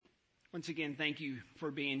Once again, thank you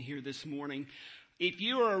for being here this morning. If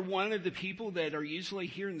you are one of the people that are usually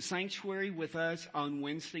here in the sanctuary with us on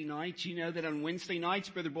Wednesday nights, you know that on Wednesday nights,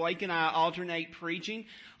 Brother Blake and I alternate preaching.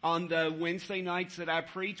 On the Wednesday nights that I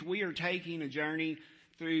preach, we are taking a journey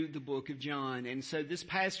through the book of John. And so this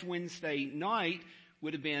past Wednesday night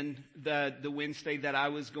would have been the Wednesday that I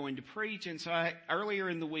was going to preach. And so earlier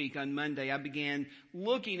in the week, on Monday, I began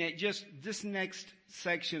looking at just this next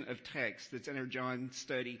section of text that's in our John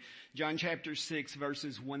study. John chapter 6,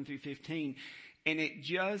 verses 1 through 15. And it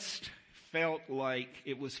just felt like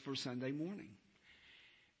it was for Sunday morning.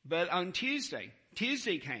 But on Tuesday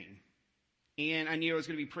came. And I knew I was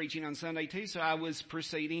going to be preaching on Sunday too, so I was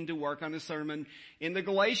proceeding to work on a sermon in the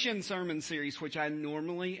Galatian sermon series, which I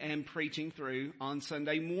normally am preaching through on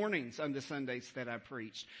Sunday mornings, on the Sundays that I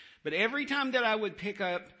preached. But every time that I would pick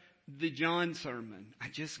up the John sermon, I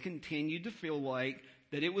just continued to feel like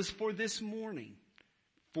that it was for this morning,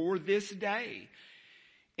 for this day.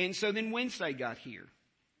 And so then Wednesday got here.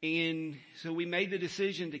 And so we made the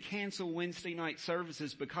decision to cancel Wednesday night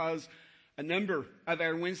services because a number of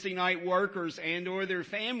our Wednesday night workers and or their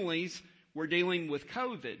families were dealing with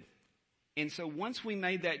COVID. And so once we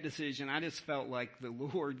made that decision, I just felt like the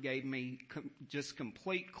Lord gave me just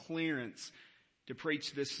complete clearance to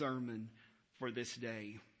preach this sermon for this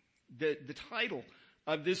day. The title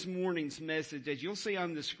of this morning's message, as you'll see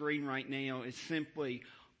on the screen right now, is simply,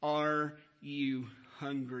 Are You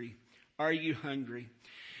Hungry? Are you hungry?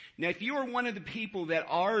 Now, if you are one of the people that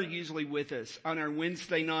are usually with us on our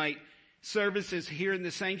Wednesday night services here in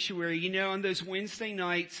the sanctuary, you know, on those Wednesday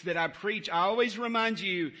nights that I preach, I always remind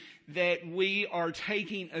you that we are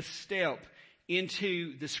taking a step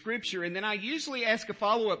into the scripture. And then I usually ask a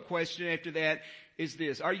follow-up question after that is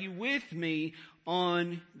this: are you with me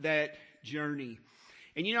on that journey?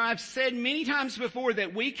 And you know, I've said many times before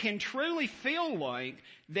that we can truly feel like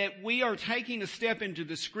that we are taking a step into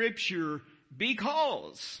the scripture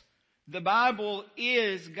because the Bible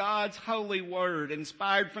is God's holy word,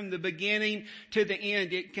 inspired from the beginning to the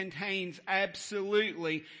end. It contains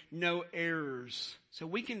absolutely no errors. So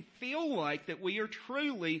we can feel like that we are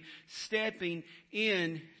truly stepping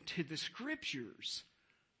into the scriptures.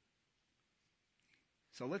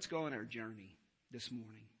 So let's go on our journey this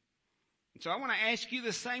morning. So I want to ask you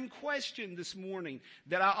the same question this morning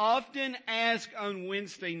that I often ask on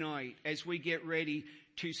Wednesday night as we get ready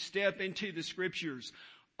to step into the scriptures.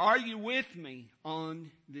 Are you with me on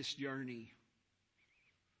this journey?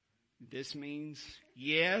 This means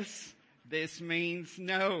yes. This means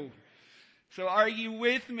no. So are you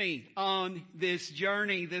with me on this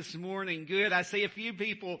journey this morning? Good. I see a few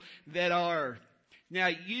people that are. Now,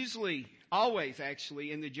 always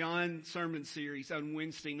actually, in the John sermon series on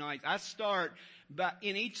Wednesday nights,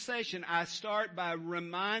 in each session, I start by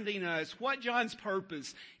reminding us what John's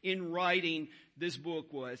purpose in writing this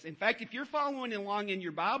book was. In fact, if you're following along in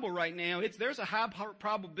your Bible right now, there's a high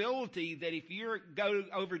probability that if you go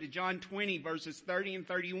over to John 20 verses 30 and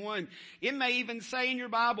 31, it may even say in your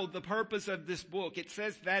Bible the purpose of this book. It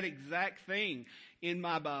says that exact thing in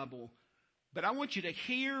my Bible. But I want you to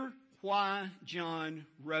hear why John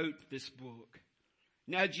wrote this book.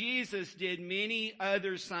 Now, Jesus did many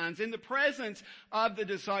other signs in the presence of the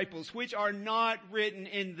disciples, which are not written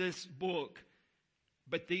in this book,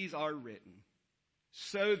 but these are written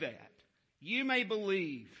so that you may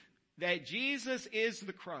believe that Jesus is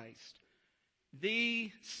the Christ, the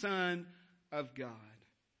Son of God,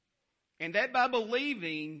 and that by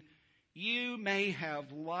believing you may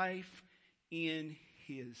have life in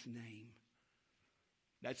His name.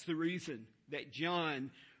 That's the reason that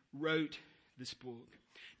John wrote this book.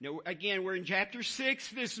 Now, again, we're in chapter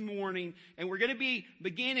 6 this morning, and we're going to be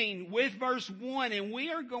beginning with verse 1, and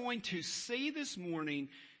we are going to see this morning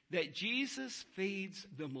that Jesus feeds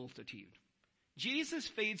the multitude. Jesus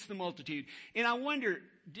feeds the multitude. And I wonder,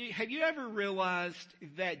 have you ever realized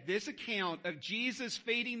that this account of Jesus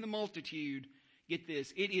feeding the multitude, get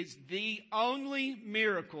this, it is the only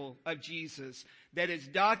miracle of Jesus that is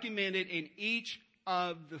documented in each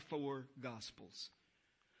of the 4 Gospels.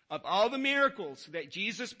 Of all the miracles that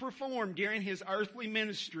Jesus performed during His earthly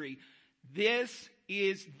ministry, this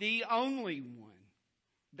is the only one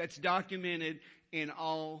that's documented in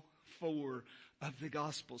all 4 of the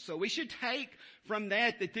Gospels. So we should take from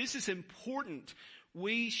that this is important.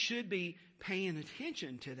 We should be paying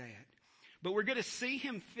attention to that. But we're going to see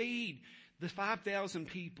Him feed the 5,000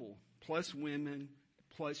 people, plus women,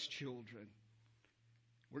 plus children.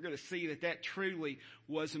 We're going to see that truly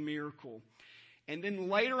was a miracle. And then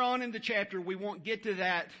later on in the chapter, we won't get to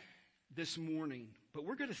that this morning, but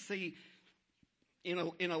we're going to see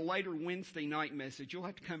in a later Wednesday night message, you'll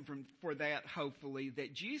have to come for that, hopefully,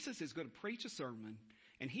 that Jesus is going to preach a sermon,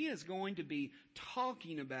 and he is going to be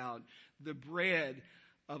talking about the bread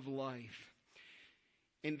of life.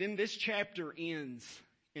 And then this chapter ends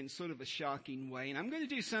in sort of a shocking way. And I'm going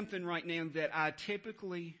to do something right now that I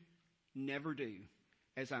typically never do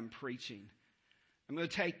as I'm preaching. I'm going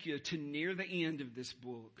to take you to near the end of this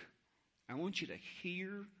book. I want you to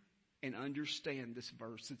hear and understand this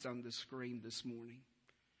verse that's on the screen this morning.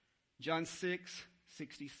 John 6:66.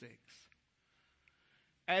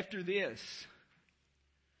 After this,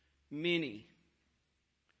 many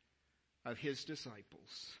of his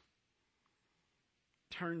disciples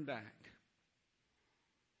turned back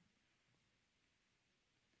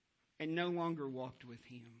and no longer walked with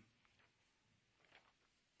him.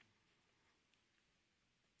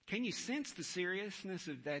 Can you sense the seriousness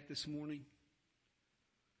of that this morning?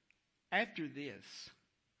 After this,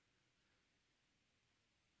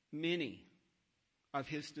 many of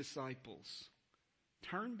his disciples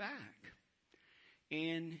turned back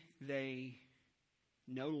and they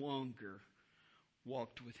no longer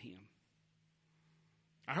walked with him.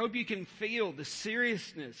 I hope you can feel the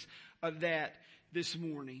seriousness of that this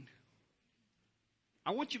morning.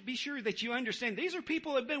 I want you to be sure that you understand these are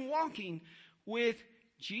people who have been walking with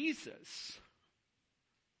Jesus.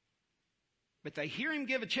 But they hear him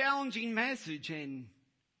give a challenging message, and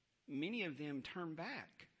many of them turn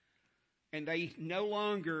back. And they no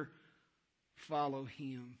longer follow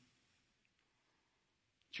him.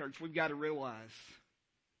 Church, we've got to realize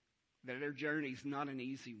that our journey is not an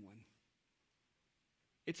easy one.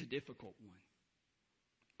 It's a difficult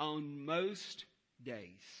one. On most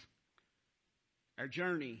days, our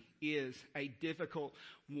journey is a difficult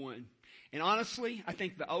one. And honestly, I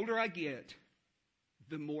think the older I get,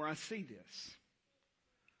 the more I see this.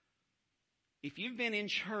 If you've been in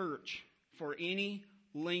church for any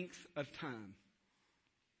length of time,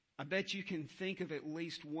 I bet you can think of at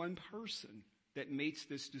least one person that meets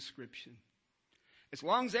this description. As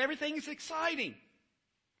long as everything is exciting,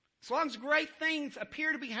 as long as great things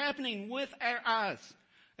appear to be happening with our eyes,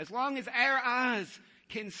 as long as our eyes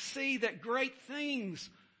can see that great things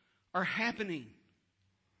are happening,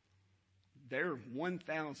 they're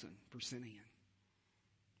 1,000% in.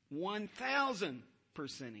 1,000%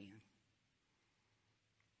 in.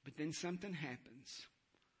 But then something happens.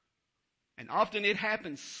 And often it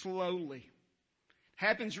happens slowly.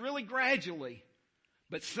 Happens really gradually.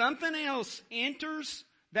 But something else enters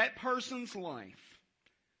that person's life.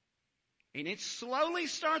 And it slowly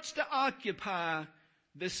starts to occupy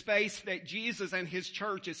the space that Jesus and his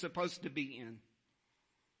church is supposed to be in.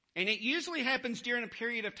 And it usually happens during a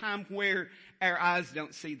period of time where our eyes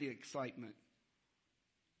don't see the excitement.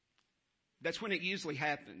 That's when it usually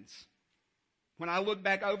happens. When I look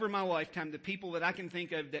back over my lifetime, the people that I can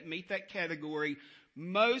think of that meet that category,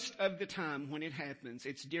 most of the time when it happens,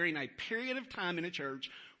 it's during a period of time in a church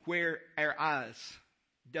where our eyes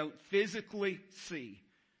don't physically see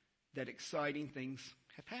that exciting things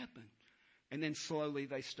have happened. And then slowly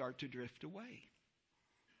they start to drift away.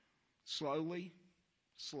 Slowly.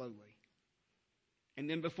 And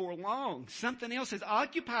then before long, something else has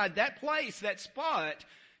occupied that place, that spot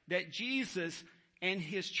that Jesus and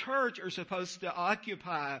his church are supposed to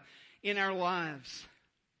occupy in our lives.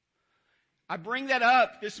 I bring that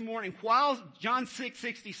up this morning while John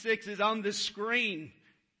 6:66 is on the screen.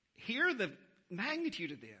 Hear the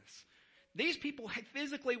magnitude of this. These people had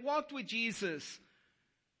physically walked with Jesus,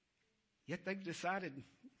 yet they've decided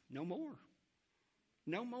no more.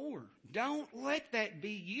 No more. Don't let that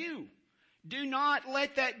be you. Do not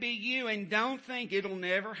let that be you, and don't think it'll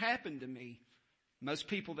never happen to me. Most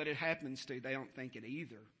people that it happens to, they don't think it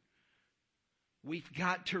either. We've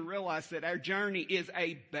got to realize that our journey is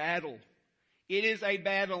a battle. It is a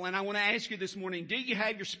battle, and I want to ask you this morning, do you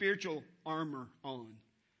have your spiritual armor on?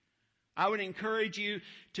 I would encourage you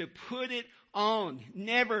to put it on.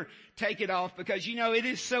 Never take it off, because it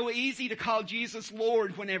is so easy to call Jesus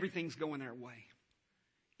Lord when everything's going our way.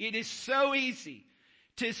 It is so easy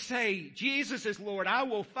to say, Jesus is Lord. I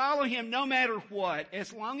will follow him no matter what,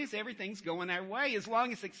 as long as everything's going our way, as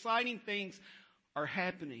long as exciting things are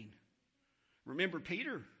happening. Remember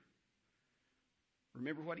Peter?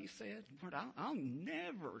 Remember what he said? Lord, I'll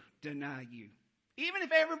never deny you. Even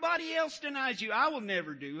if everybody else denies you, I will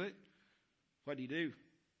never do it. What did he do?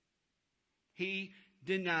 He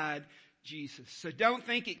denied Jesus. So don't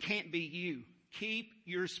think it can't be you. Keep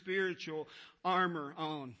your spiritual armor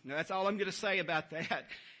on. Now, that's all I'm going to say about that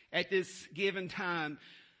at this given time.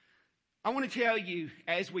 I want to tell you,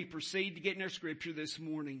 as we proceed to get in our scripture this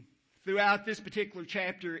morning, throughout this particular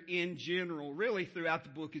chapter in general, really throughout the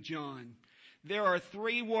book of John, there are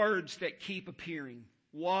three words that keep appearing: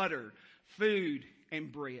 water, food,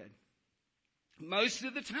 and bread. Most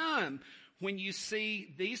of the time, when you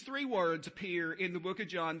see these three words appear in the book of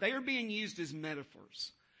John, they are being used as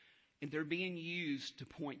metaphors. And they're being used to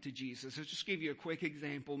point to Jesus. I'll just give you a quick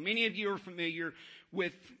example. Many of you are familiar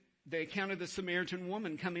with the account of the Samaritan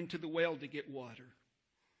woman coming to the well to get water.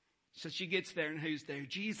 So she gets there, and who's there?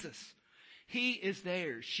 Jesus. He is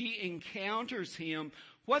there. She encounters him.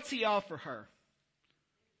 What's he offer her?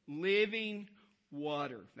 Living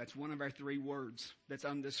water. That's one of our three words that's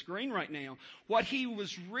on the screen right now. What he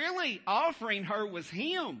was really offering her was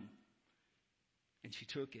him. And she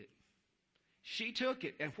took it. She took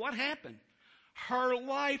it. And what happened? Her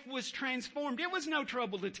life was transformed. It was no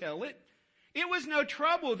trouble to tell it. It was no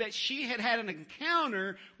trouble that she had had an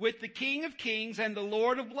encounter with the King of Kings and the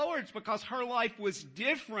Lord of Lords, because her life was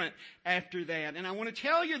different after that. And I want to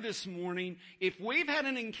tell you this morning, if we've had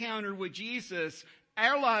an encounter with Jesus,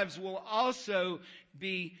 our lives will also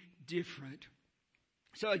be different.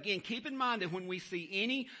 So again, keep in mind that when we see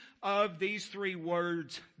any of these three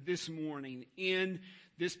words this morning in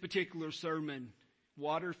this particular sermon,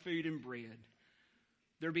 water, food, and bread,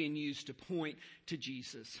 they're being used to point to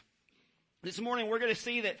Jesus. This morning we're going to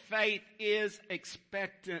see that faith is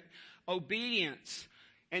expectant obedience.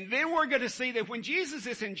 And then we're going to see that when Jesus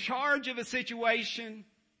is in charge of a situation,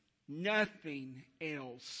 nothing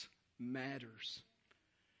else matters.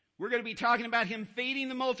 We're going to be talking about him feeding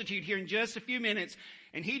the multitude here in just a few minutes.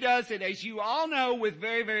 And he does it, as you all know, with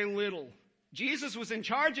very, very little. Jesus was in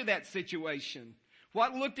charge of that situation.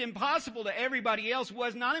 What looked impossible to everybody else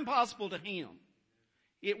was not impossible to him.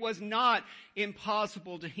 It was not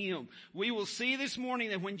impossible to him. We will see this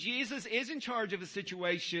morning that when Jesus is in charge of a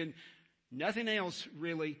situation, nothing else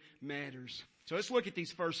really matters. So let's look at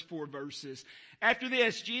these first four verses. After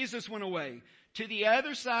this, Jesus went away to the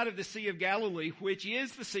other side of the Sea of Galilee, which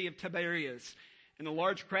is the Sea of Tiberias, and a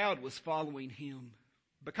large crowd was following him,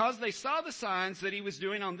 because they saw the signs that he was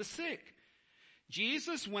doing on the sick.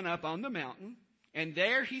 Jesus went up on the mountain, and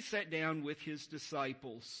there he sat down with his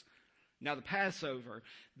disciples. Now the Passover,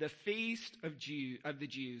 the feast of the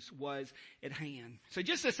Jews, was at hand. So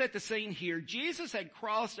just to set the scene here, Jesus had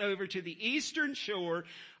crossed over to the eastern shore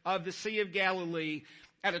of the Sea of Galilee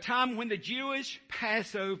at a time when the Jewish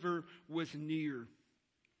Passover was near.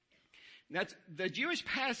 That's the Jewish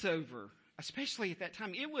Passover, especially at that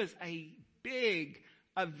time. It was a big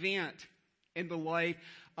event in the life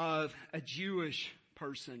of a Jewish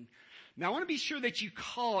person. Now I want to be sure that you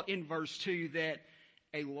caught in verse 2 that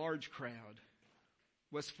a large crowd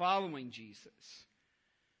was following Jesus.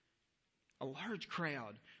 A large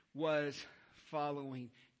crowd was following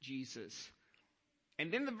Jesus.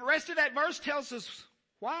 And then the rest of that verse tells us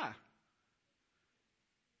why.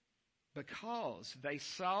 Because they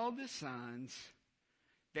saw the signs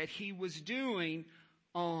that he was doing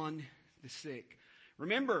on the sick.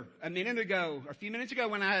 Remember, a few minutes ago,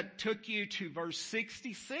 when I took you to verse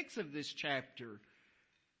 66 of this chapter,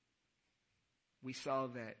 we saw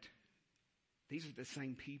that these are the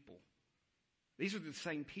same people. These are the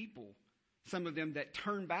same people, some of them that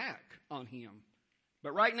turned back on him.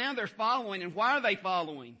 But right now they're following. And why are they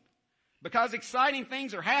following? Because exciting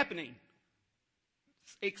things are happening.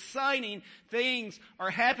 Exciting things are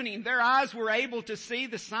happening. Their eyes were able to see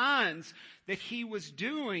the signs that he was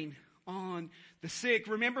doing on the sick.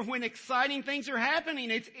 Remember, when exciting things are happening,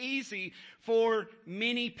 it's easy for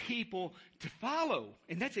many people to follow.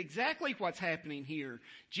 And that's exactly what's happening here.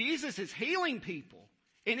 Jesus is healing people.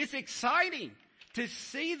 And it's exciting to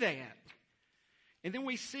see that. And then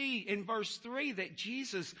we see in verse 3 that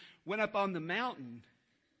Jesus went up on the mountain.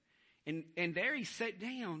 And there he sat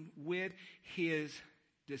down with his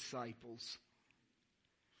disciples.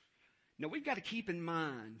 Now we've got to keep in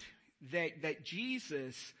mind that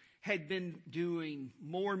Jesus had been doing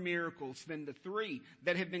more miracles than the three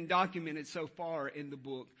that have been documented so far in the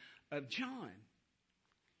book of John.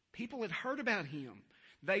 People had heard about him.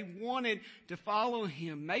 They wanted to follow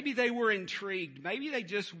him. Maybe they were intrigued. Maybe they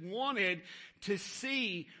just wanted to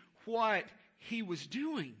see what he was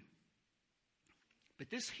doing.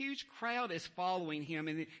 But this huge crowd is following him.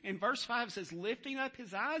 And in verse 5 it says, lifting up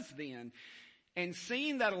his eyes then, and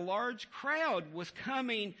seeing that a large crowd was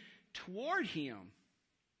coming toward him,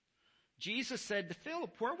 Jesus said to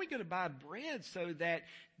Philip, where are we going to buy bread so that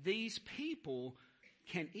these people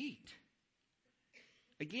can eat?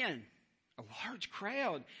 Again, a large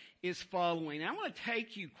crowd is following. I want to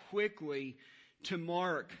take you quickly to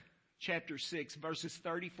Mark chapter 6, verses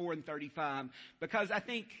 34 and 35, because I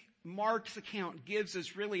think Mark's account gives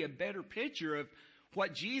us really a better picture of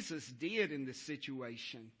what Jesus did in this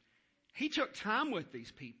situation. He took time with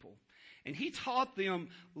these people. And he taught them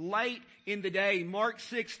late in the day, Mark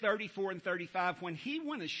 6:34 and 35. When he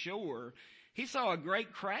went ashore, he saw a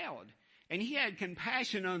great crowd, and he had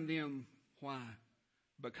compassion on them. Why?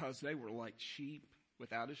 Because they were like sheep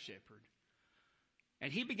without a shepherd.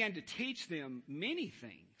 And he began to teach them many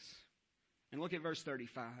things. And look at verse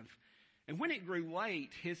 35. And when it grew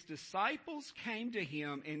late, his disciples came to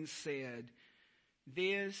him and said,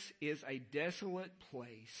 "This is a desolate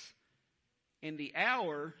place, and the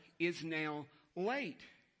hour is now late."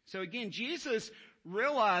 So again, Jesus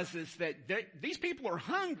realizes that these people are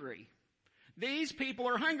hungry. These people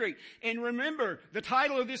are hungry. And remember, the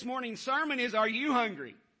title of this morning's sermon is, Are You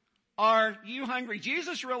Hungry? Are you hungry?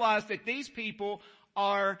 Jesus realized that these people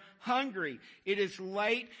are hungry. It is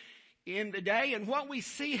late in the day, and what we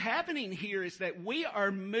see happening here is that we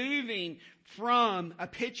are moving from a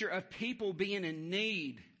picture of people being in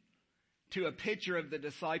need to a picture of the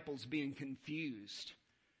disciples being confused.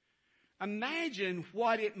 Imagine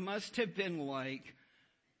what it must have been like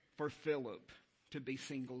for Philip to be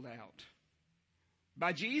singled out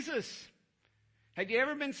by Jesus. Have you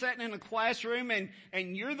ever been sitting in a classroom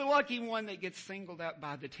and you're the lucky one that gets singled out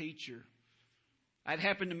by the teacher? That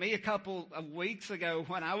happened to me a couple of weeks ago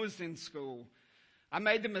when I was in school. I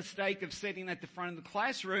made the mistake of sitting at the front of the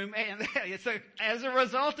classroom, and as a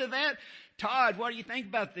result of that, "Todd, what do you think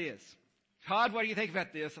about this? Todd, what do you think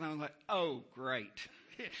about this?" And I was like, "Oh, great."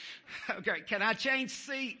 Okay, can I change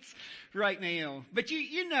seats right now? But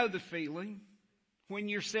you know the feeling when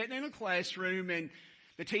you're sitting in a classroom and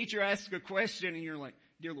the teacher asks a question and you're like,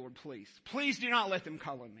 "Dear Lord, please do not let them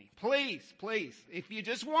call on me. Please. If you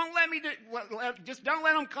just won't let me just don't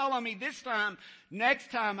let them call on me this time.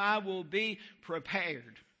 Next time I will be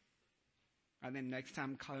prepared." And then next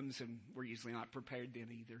time comes and we're usually not prepared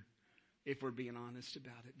then either, if we're being honest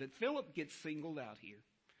about it. But Philip gets singled out here.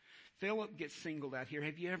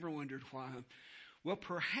 Have you ever wondered why? Well,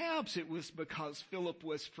 perhaps it was because Philip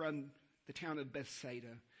was from the town of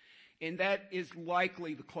Bethsaida. And that is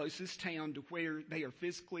likely the closest town to where they are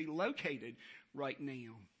physically located right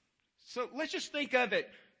now. So let's just think of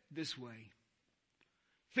it this way.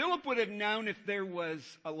 Philip would have known if there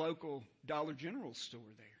was a local Dollar General store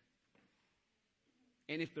there.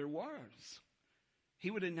 And if there was, he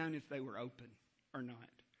would have known if they were open or not.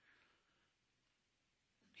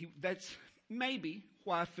 That's maybe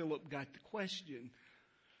why Philip got the question.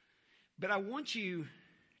 But I want you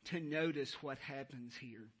to notice what happens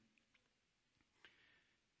here.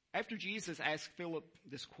 After Jesus asked Philip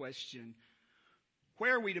this question,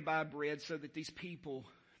 "Where are we to buy bread so that these people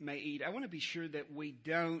may eat?" I want to be sure that we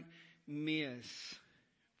don't miss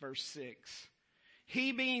verse 6.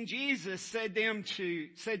 He, being Jesus, said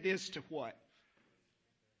this to what?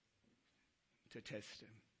 To test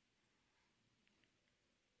him.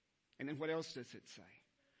 And then what else does it say?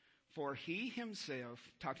 For he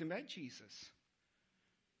himself, talking about Jesus,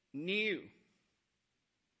 knew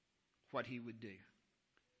what he would do.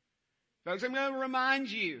 Folks, I'm going to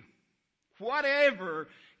remind you, whatever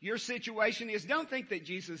your situation is, don't think that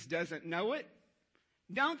Jesus doesn't know it.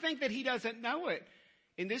 Don't think that he doesn't know it.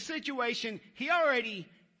 In this situation, he already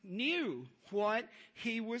knew what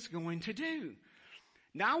he was going to do.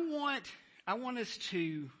 Now I want us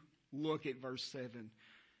to look at verse 7.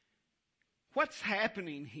 What's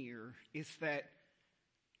happening here is that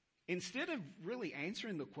instead of really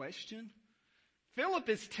answering the question, Philip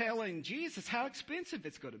is telling Jesus how expensive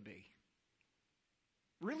it's going to be.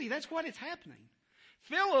 Really, that's what is happening.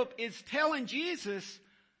 Philip is telling Jesus,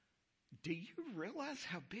 "Do you realize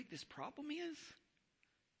how big this problem is?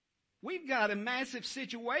 We've got a massive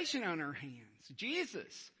situation on our hands.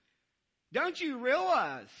 Jesus, don't you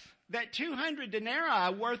realize that 200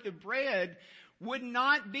 denarii worth of bread would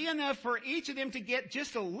not be enough for each of them to get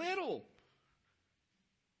just a little?"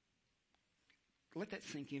 Let that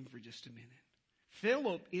sink in for just a minute.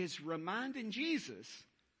 Philip is reminding Jesus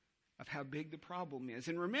of how big the problem is.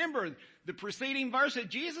 And remember, the preceding verse that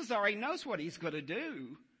Jesus already knows what he's going to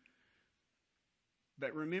do.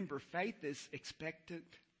 But remember, faith is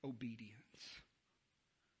expectant obedience.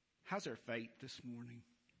 How's our faith this morning?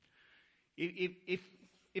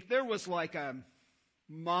 If there was like a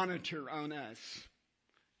monitor on us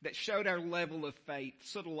that showed our level of faith,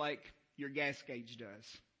 sort of like your gas gauge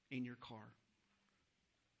does in your car,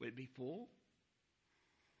 would it be full?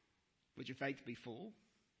 Would your faith be full?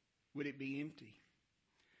 Would it be empty?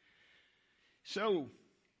 So,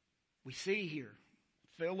 we see here,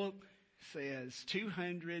 Philip says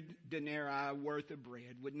 200 denarii worth of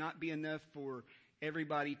bread would not be enough for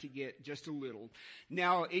everybody to get just a little.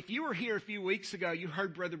 Now, if you were here a few weeks ago, you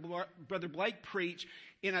heard Brother Blake preach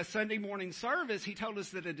in a Sunday morning service. He told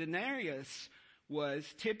us that a denarius was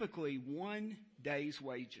typically 1 day's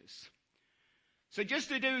wages. So just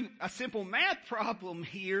to do a simple math problem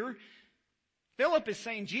here, Philip is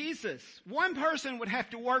saying, Jesus, one person would have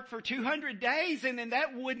to work for 200 days, and then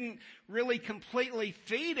that wouldn't really completely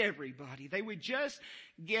feed everybody. They would just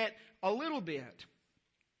get a little bit.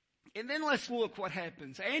 And then let's look what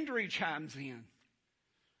happens. Andrew chimes in,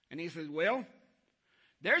 and he says, well,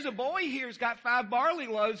 there's a boy here who's got 5 barley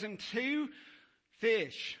loaves and 2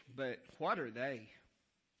 fish. But what are they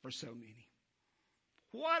for so many?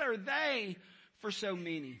 What are they for so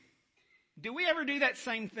many? Do we ever do that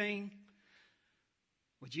same thing?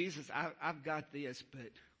 Well, Jesus, I've got this,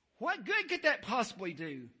 but what good could that possibly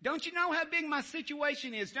do? Don't you know how big my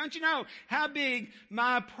situation is? Don't you know how big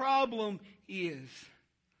my problem is?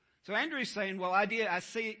 So Andrew's saying, well, I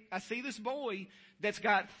see this boy that's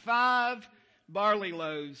got 5 barley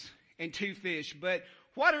loaves and 2 fish, but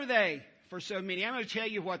what are they for so many? I'm going to tell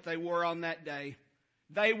you what they were on that day.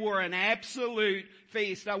 They were an absolute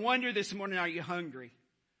feast. I wonder this morning, are you hungry?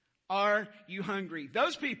 Are you hungry?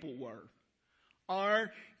 Those people were.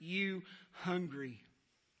 Are you hungry?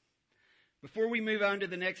 Before we move on to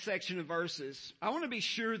the next section of verses, I want to be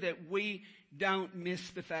sure that we don't miss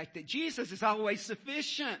the fact that Jesus is always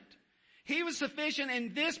sufficient. He was sufficient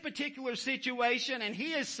in this particular situation, and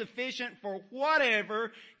He is sufficient for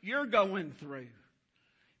whatever you're going through.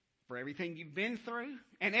 For everything you've been through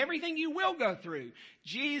and everything you will go through,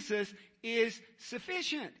 Jesus is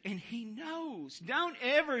sufficient, and He knows. Don't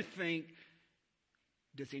ever think,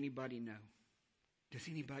 does anybody know? Does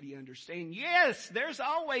anybody understand? Yes, there's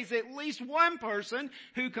always at least one person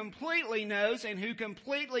who completely knows and who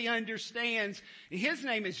completely understands. His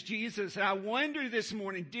name is Jesus. And I wonder this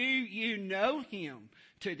morning, do you know Him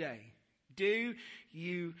today? Do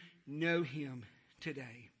you know Him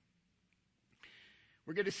today?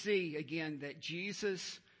 We're going to see again that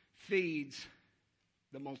Jesus feeds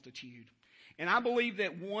the multitude. And I believe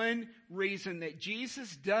that one reason that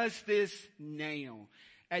Jesus does this now,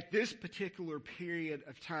 at this particular period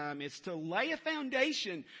of time, is to lay a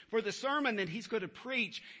foundation for the sermon that He's going to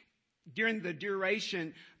preach during the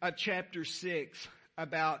duration of chapter 6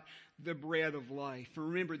 about the bread of life.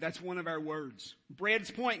 Remember, that's one of our words. Bread's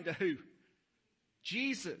pointing to who?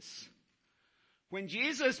 Jesus. When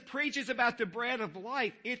Jesus preaches about the bread of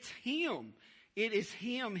life, it's Him. It is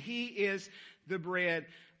Him. He is the bread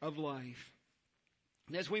of life.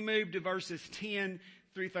 And as we move to verses 10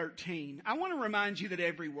 through 13, I want to remind you that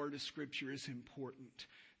every word of Scripture is important.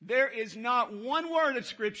 There is not one word of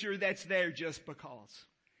Scripture that's there just because.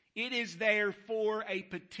 It is there for a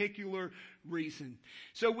particular reason.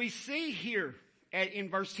 So we see here in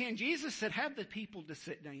verse 10, Jesus said, have the people to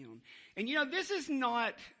sit down. And you know, this is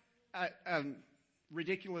not a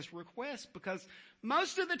ridiculous request, because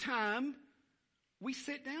most of the time we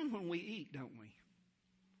sit down when we eat, don't we?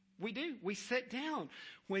 We do. We sit down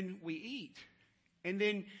when we eat. And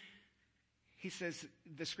then he says,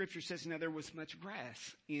 the Scripture says, now there was much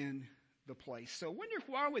grass in the place. So I wonder,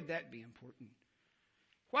 why would that be important?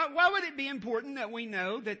 Why would it be important that we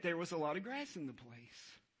know that there was a lot of grass in the place?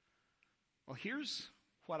 Well, here's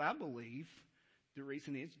what I believe the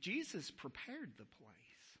reason is. Jesus prepared the place.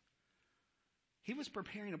 He was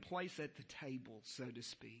preparing a place at the table, so to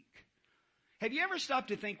speak. Have you ever stopped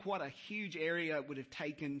to think what a huge area it would have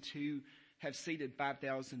taken to have seated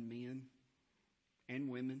 5,000 men and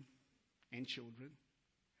women and children?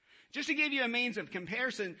 Just to give you a means of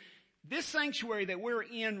comparison, this sanctuary that we're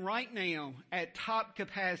in right now at top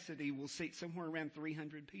capacity will seat somewhere around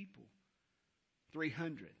 300 people.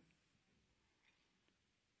 300.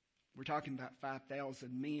 We're talking about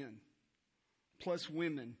 5,000 men plus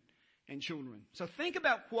women and children. So think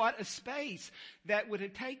about what a space that would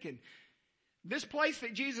have taken. This place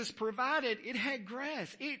that Jesus provided, it had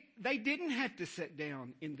grass. They didn't have to sit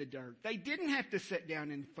down in the dirt. They didn't have to sit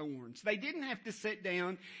down in thorns. They didn't have to sit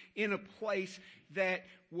down in a place that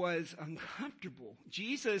was uncomfortable.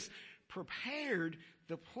 Jesus prepared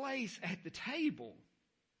the place at the table.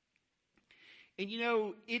 And you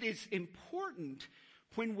know, it is important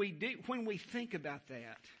when we think about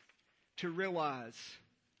that to realize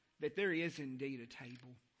that there is indeed a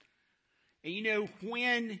table. And you know,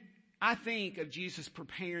 when I think of Jesus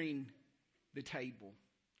preparing the table,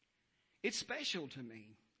 it's special to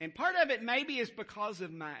me. And part of it maybe is because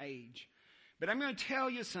of my age. But I'm going to tell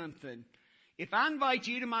you something. If I invite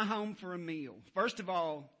you to my home for a meal, first of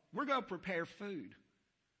all, we're going to prepare food.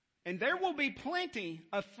 And there will be plenty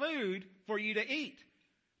of food for you to eat.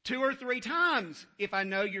 2 or 3 times if I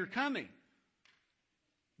know you're coming.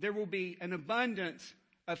 There will be an abundance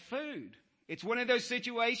of food. It's one of those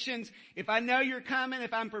situations, if I know you're coming,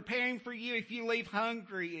 if I'm preparing for you, if you leave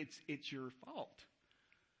hungry, it's your fault.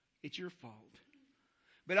 It's your fault.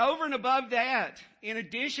 But over and above that, in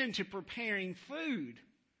addition to preparing food,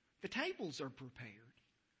 the tables are prepared.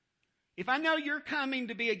 If I know you're coming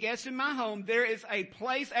to be a guest in my home, there is a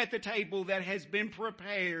place at the table that has been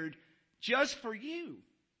prepared just for you.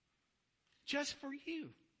 Just for you.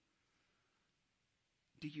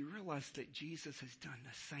 Do you realize that Jesus has done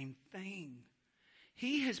the same thing?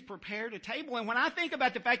 He has prepared a table. And when I think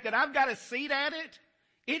about the fact that I've got a seat at it,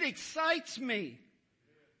 it excites me.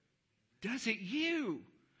 Does it you?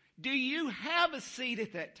 Do you have a seat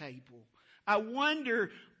at that table? I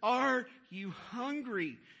wonder, are you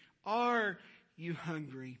hungry? Are you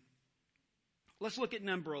hungry? Let's look at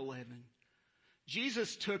number 11.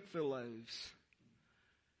 Jesus took the loaves,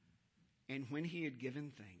 and when he had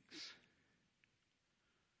given thanks,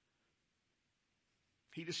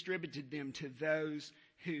 he distributed them to those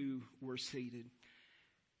who were seated.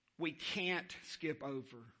 We can't skip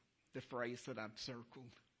over the phrase that I've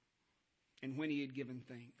circled. And when he had given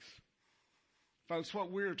thanks. Folks,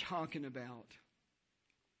 what we're talking about,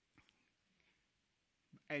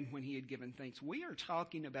 and when he had given thanks, we are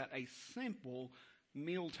talking about a simple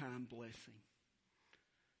mealtime blessing.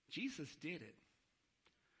 Jesus did it.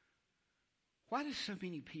 Why do so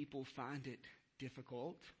many people find it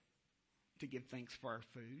difficult to give thanks for our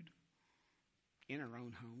food in our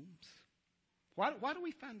own homes? Why do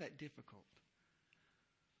we find that difficult?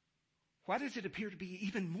 Why does it appear to be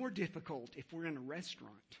even more difficult if we're in a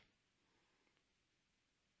restaurant?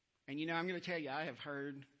 And I'm going to tell you, I have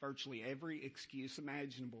heard virtually every excuse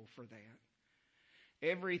imaginable for that.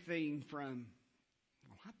 Everything from,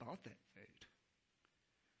 well, I bought that food.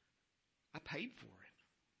 I paid for it.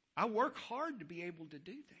 I work hard to be able to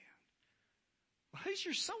do that. Well, who's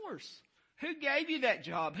your source? Who gave you that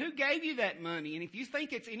job? Who gave you that money? And if you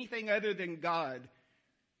think it's anything other than God,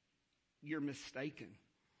 you're mistaken.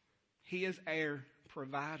 He is our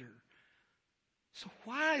provider. So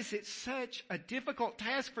why is it such a difficult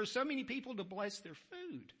task for so many people to bless their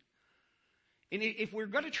food? And if we're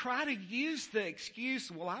going to try to use the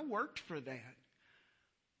excuse, well, I worked for that.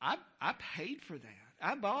 I paid for that.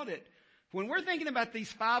 I bought it. When we're thinking about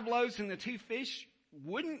these 5 loaves and the 2 fish,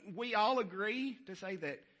 wouldn't we all agree to say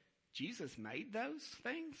that Jesus made those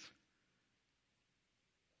things?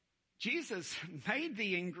 Jesus made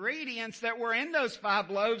the ingredients that were in those 5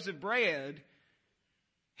 loaves of bread.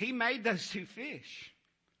 He made those 2 fish.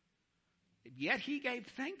 Yet he gave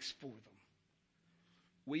thanks for them.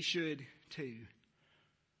 We should too.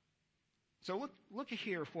 So look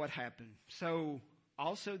here what happened. So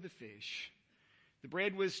also the fish. The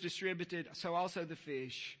bread was distributed, so also the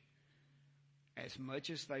fish, as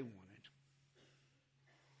much as they wanted.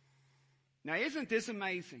 Now isn't this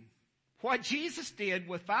amazing? What Jesus did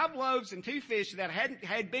with 5 loaves and 2 fish that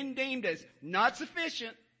had been deemed as not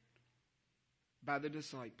sufficient by the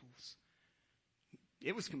disciples.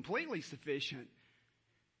 It was completely sufficient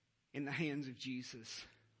in the hands of Jesus.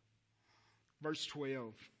 Verse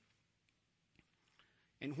 12.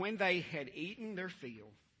 And when they had eaten their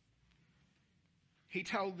fill, he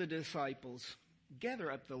told the disciples,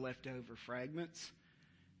 gather up the leftover fragments,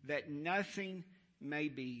 that nothing may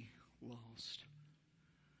be lost.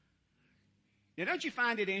 Now, don't you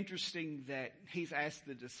find it interesting that he's asked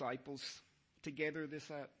the disciples to gather this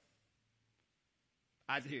up?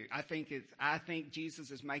 I do. I think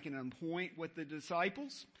Jesus is making a point with the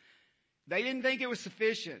disciples. They didn't think it was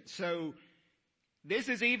sufficient. So this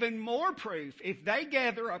is even more proof. If they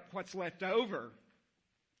gather up what's left over,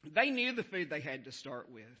 they knew the food they had to start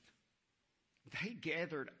with. They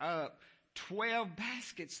gathered up 12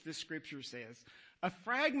 baskets, the scripture says, of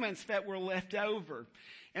fragments that were left over.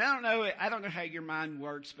 And I don't know how your mind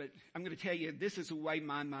works, but I'm going to tell you, this is the way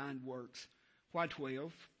my mind works. Why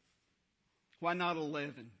 12? Why not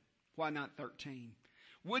 11? Why not 13?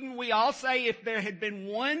 Wouldn't we all say if there had been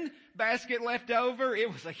 1 basket left over,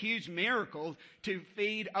 it was a huge miracle to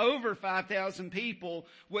feed over 5,000 people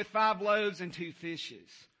with 5 loaves and 2 fishes?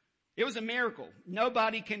 It was a miracle.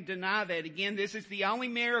 Nobody can deny that. Again, this is the only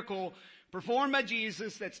miracle performed by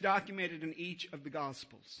Jesus that's documented in each of the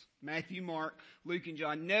Gospels. Matthew, Mark, Luke, and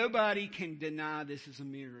John. Nobody can deny this is a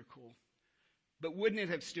miracle. But wouldn't it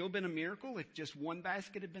have still been a miracle if just 1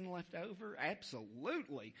 basket had been left over?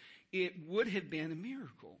 Absolutely. It would have been a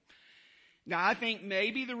miracle. Now, I think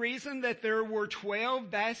maybe the reason that there were 12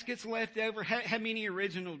 baskets left over, how many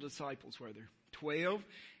original disciples were there? 12.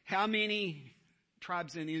 How many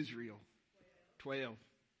tribes in Israel? 12.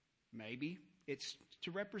 Maybe it's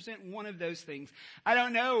to represent one of those things. I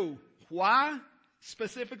don't know why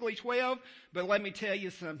specifically 12, but let me tell you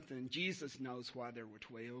something. Jesus knows why there were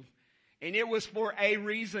 12. And it was for a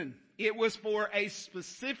reason. It was for a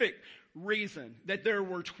specific reason that there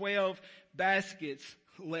were 12 baskets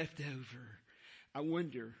left over. I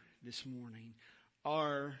wonder this morning,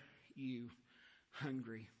 are you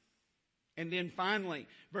hungry? And then finally,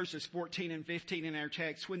 verses 14 and 15 in our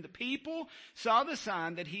text, when the people saw the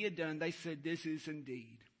sign that he had done, they said, "This is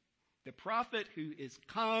indeed the prophet who is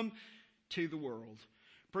come to the world."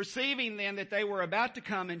 Perceiving then that they were about to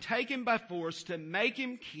come and take him by force to make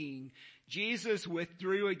him king, Jesus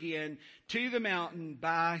withdrew again to the mountain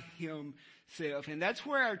by himself. And that's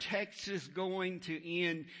where our text is going to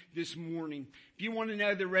end this morning. If you want to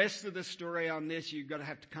know the rest of the story on this, you're going to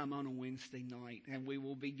have to come on a Wednesday night, and we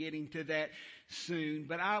will be getting to that soon.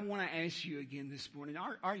 But I want to ask you again this morning,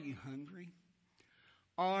 are you hungry?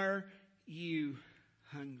 Are you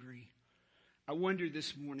hungry? I wonder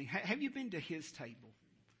this morning, have you been to his table?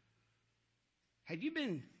 Have you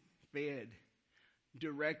been fed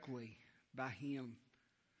directly by him?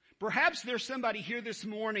 Perhaps there's somebody here this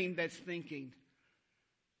morning that's thinking,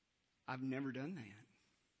 I've never done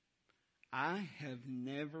that. I have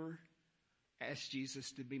never asked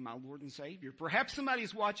Jesus to be my Lord and Savior. Perhaps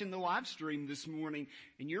somebody's watching the live stream this morning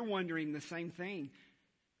and you're wondering the same thing.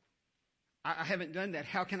 I haven't done that.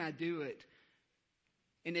 How can I do it?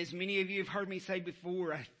 And as many of you have heard me say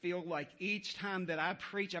before, I feel like each time that I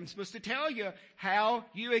preach, I'm supposed to tell you how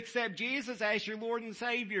you accept Jesus as your Lord and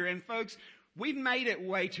Savior. And folks, we've made it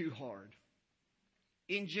way too hard.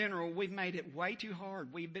 In general, we've made it way too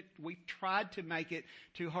hard. We've tried to make it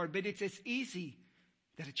too hard, but it's as easy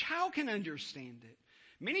that a child can understand it.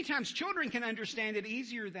 Many times children can understand it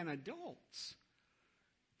easier than adults.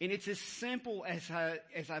 And it's as simple as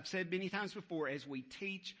I've said many times before, as we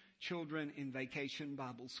teach children in Vacation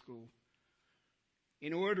Bible School.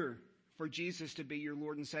 In order for Jesus to be your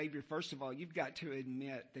Lord and Savior, first of all, you've got to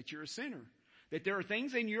admit that you're a sinner. That there are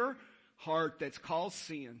things in your heart that's called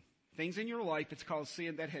sin. Things in your life that's called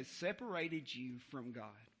sin that has separated you from God.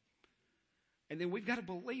 And then we've got to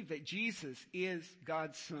believe that Jesus is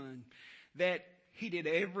God's Son. That He did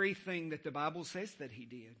everything that the Bible says that He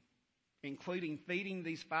did, including feeding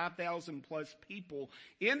these 5,000 plus people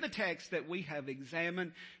in the text that we have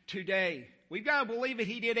examined today. We've got to believe that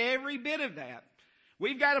He did every bit of that.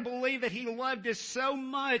 We've got to believe that He loved us so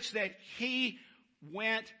much that He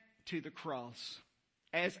went to the cross.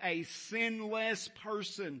 As a sinless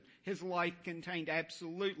person, His life contained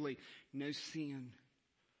absolutely no sin.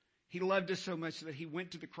 He loved us so much that He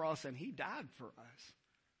went to the cross and He died for us,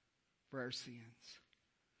 for our sins.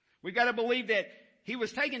 We've got to believe that He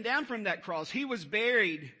was taken down from that cross. He was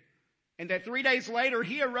buried. And that 3 days later,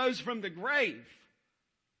 He arose from the grave.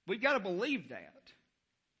 We've got to believe that.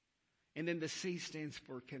 And then the C stands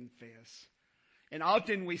for confess. And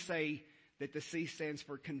often we say that the C stands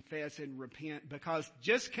for confess and repent, because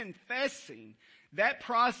just confessing, that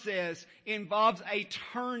process involves a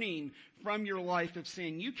turning from your life of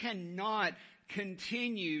sin. You cannot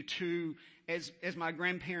continue to, as my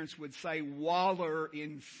grandparents would say, waller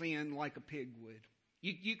in sin like a pig would.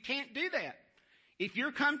 You can't do that. If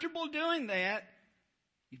you're comfortable doing that,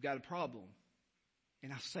 you've got a problem.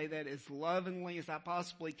 And I'll say that as lovingly as I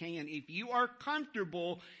possibly can. If you are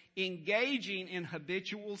comfortable engaging in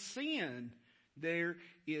habitual sin, there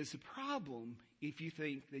is a problem if you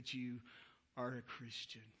think that you are a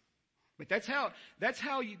Christian. But that's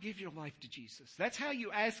how you give your life to Jesus. That's how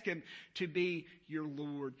you ask Him to be your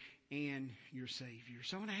Lord and your Savior.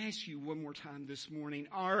 So I want to ask you one more time this morning,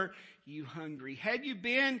 are you hungry? Have you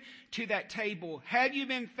been to that table? Have you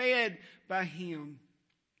been fed by Him?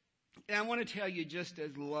 And I want to tell you just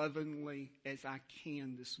as lovingly as I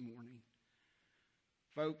can this morning,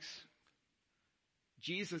 folks,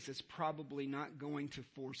 Jesus is probably not going to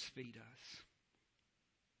force feed us.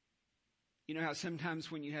 You know how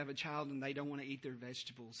sometimes when you have a child and they don't want to eat their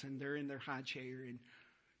vegetables and they're in their high chair and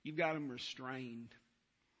you've got them restrained,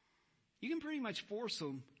 you can pretty much force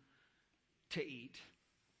them to eat.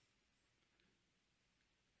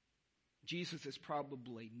 Jesus is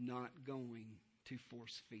probably not going to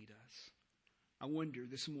force feed us. I wonder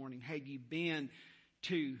this morning, have you been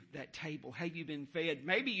to that table? Have you been fed?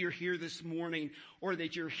 Maybe you're here this morning, or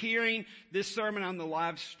that you're hearing this sermon on the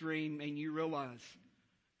live stream and you realize,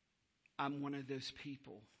 I'm one of those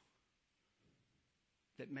people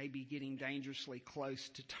that may be getting dangerously close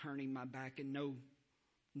to turning my back and no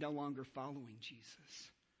longer following Jesus.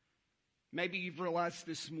 Maybe you've realized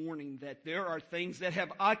this morning that there are things that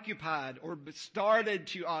have occupied or started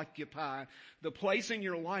to occupy the place in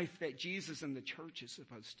your life that Jesus and the church is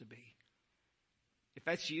supposed to be. If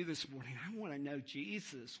that's you this morning, I want to know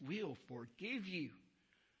Jesus will forgive you.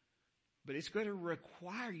 But it's going to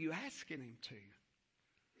require you asking Him to.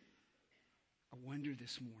 I wonder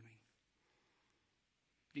this morning,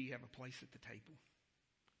 do you have a place at the table?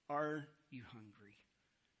 Are you hungry?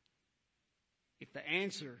 If the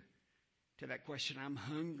answer to that question, I'm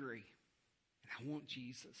hungry and I want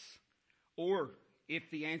Jesus. Or if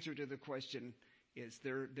the answer to the question is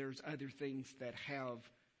there's other things that have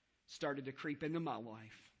started to creep into my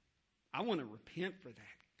life, I want to repent for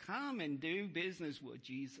that. Come and do business with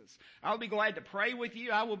Jesus. I'll be glad to pray with you.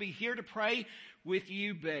 I will be here to pray with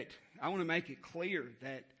you, but I want to make it clear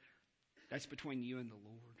that that's between you and the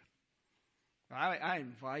Lord. I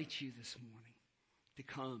invite you this morning to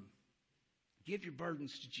come. Give your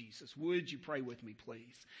burdens to Jesus. Would you pray with me,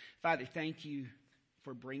 please? Father, thank you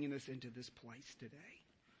for bringing us into this place today.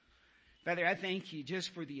 Father, I thank you just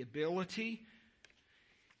for the ability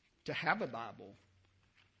to have a Bible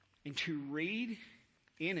and to read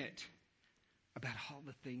in it about all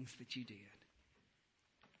the things that you did.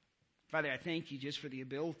 Father, I thank you just for the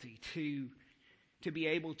ability to be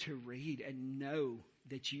able to read and know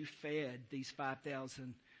that you fed these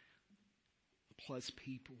 5,000 plus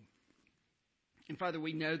people. And Father,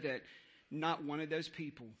 we know that not one of those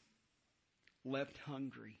people left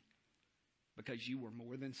hungry because you were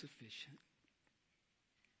more than sufficient.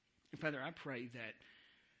 And Father, I pray that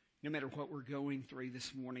no matter what we're going through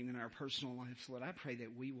this morning in our personal lives, Lord, I pray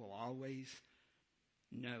that we will always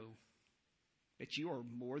know that you are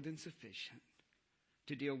more than sufficient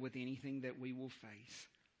to deal with anything that we will face.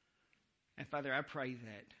 And Father, I pray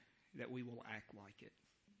that we will act like it.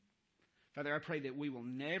 Father, I pray that we will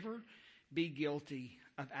never be guilty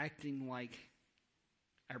of acting like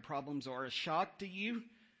our problems are a shock to you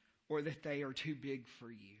or that they are too big for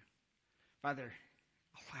you. Father,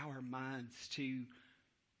 allow our minds to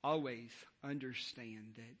always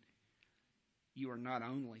understand that you are not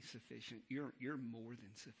only sufficient, you're more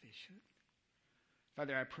than sufficient.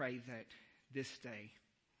 Father, I pray that this day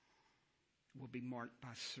will be marked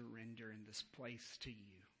by surrender in this place to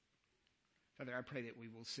you. Father, I pray that we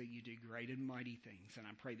will see you do great and mighty things, and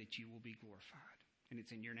I pray that you will be glorified. And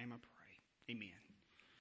it's in your name I pray. Amen.